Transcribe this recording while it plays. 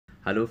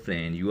Hello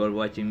friend, you are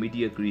watching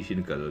Media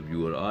Creation Club,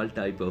 your all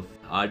type of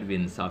hardware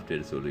and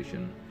software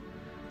solution.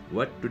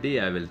 What today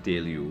I will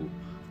tell you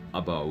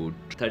about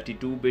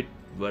 32-bit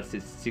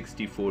versus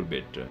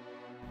 64-bit.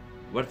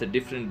 What's the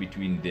difference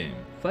between them?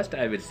 First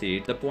I will say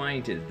the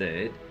point is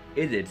that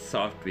is it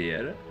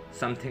software,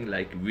 something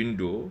like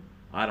window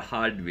or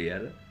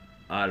hardware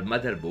or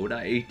motherboard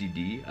or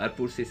ATD or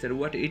processor,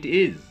 what it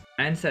is?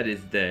 Answer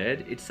is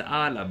that it's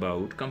all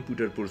about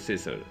computer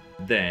processor.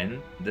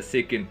 Then the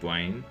second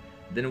point,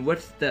 then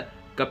what's the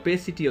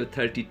capacity of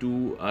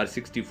 32 or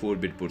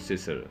 64-bit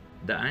processor?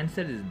 The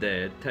answer is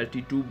that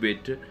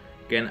 32-bit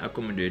can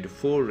accommodate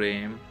 4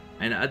 RAM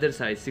and other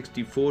side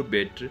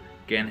 64-bit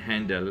can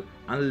handle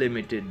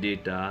unlimited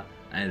data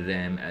and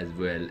RAM as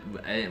well.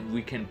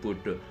 We can put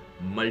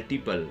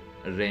multiple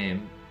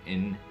RAM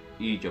in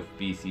each of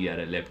PC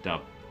or a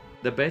laptop.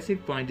 The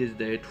basic point is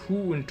that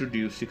who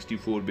introduced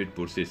 64-bit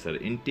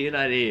processor, Intel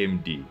or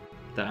AMD?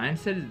 The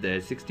answer is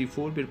that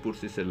 64-bit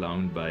processor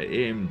launched by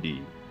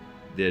AMD.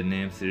 Their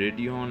names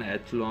Radeon,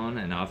 Athlon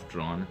and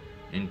Aftron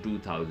in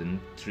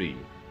 2003.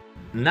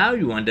 Now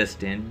you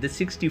understand the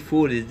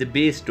 64 is the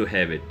base to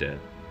have it.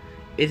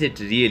 Is it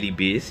really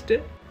based?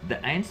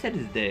 The answer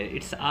is that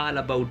it's all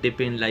about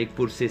depend like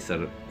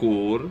processor,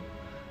 core,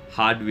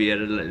 hardware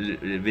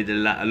with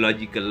a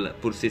logical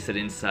processor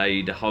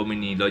inside, how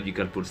many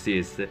logical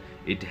process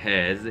it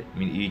has, I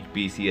mean each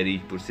PC or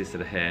each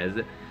processor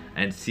has,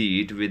 and see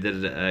it whether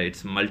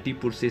it's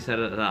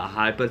multi-processor or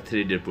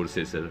hyper-threaded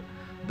processor.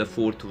 The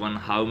fourth one,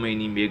 how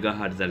many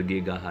megahertz or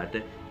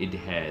gigahertz it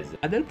has.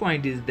 Other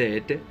point is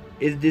that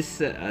is this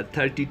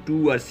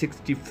 32 or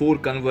 64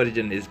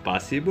 conversion is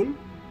possible?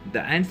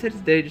 The answer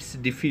is that it's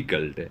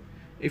difficult.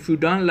 If you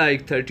don't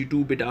like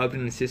 32-bit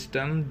operating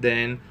system,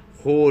 then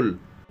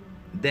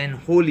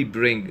wholly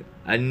bring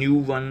a new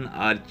one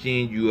or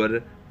change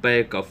your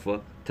pack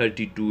of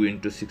 32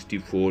 into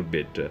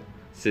 64-bit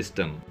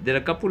system. There are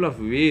a couple of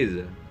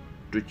ways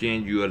to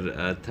change your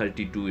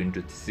 32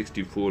 into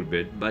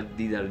 64-bit, but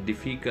these are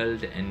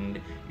difficult and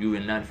you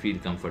will not feel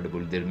comfortable.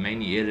 There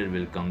many errors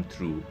will come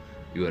through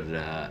your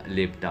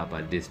laptop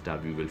or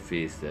desktop you will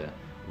face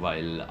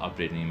while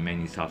operating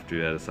many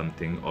software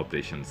something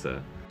operations.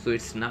 So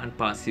it's not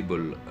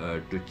possible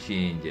to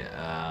change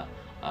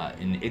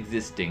in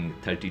existing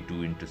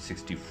 32 into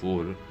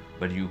 64,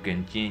 but you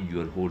can change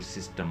your whole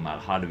system or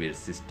hardware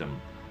system.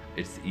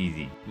 It's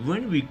easy.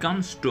 When we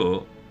comes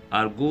to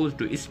or goes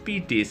to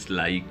speed tests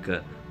like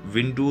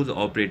Windows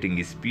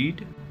operating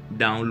speed,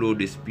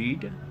 download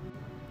speed,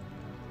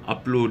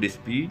 upload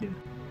speed,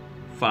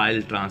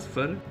 file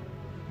transfer,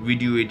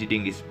 video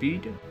editing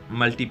speed,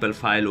 multiple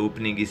file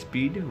opening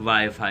speed,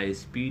 Wi-Fi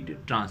speed,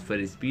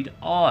 transfer speed,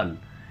 all.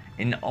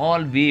 In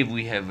all way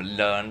we have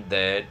learned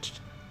that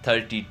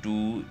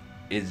 32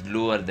 is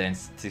lower than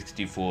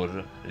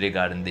 64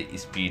 regarding the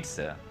speeds.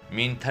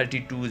 Mean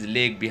 32 is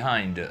lag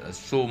behind,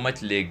 so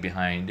much lag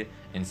behind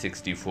in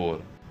 64.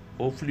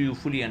 Hopefully you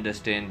fully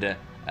understand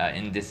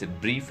in this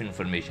brief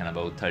information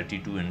about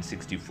 32 and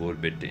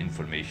 64-bit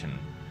information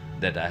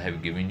that I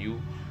have given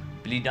you.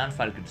 Please don't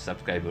forget to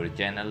subscribe our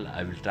channel.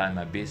 I will try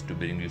my best to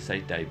bring you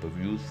such type of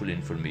useful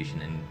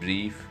information in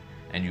brief,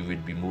 and you will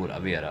be more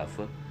aware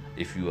of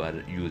if you are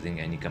using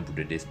any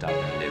computer desktop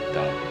and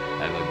laptop.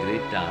 Have a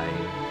great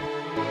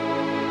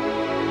time.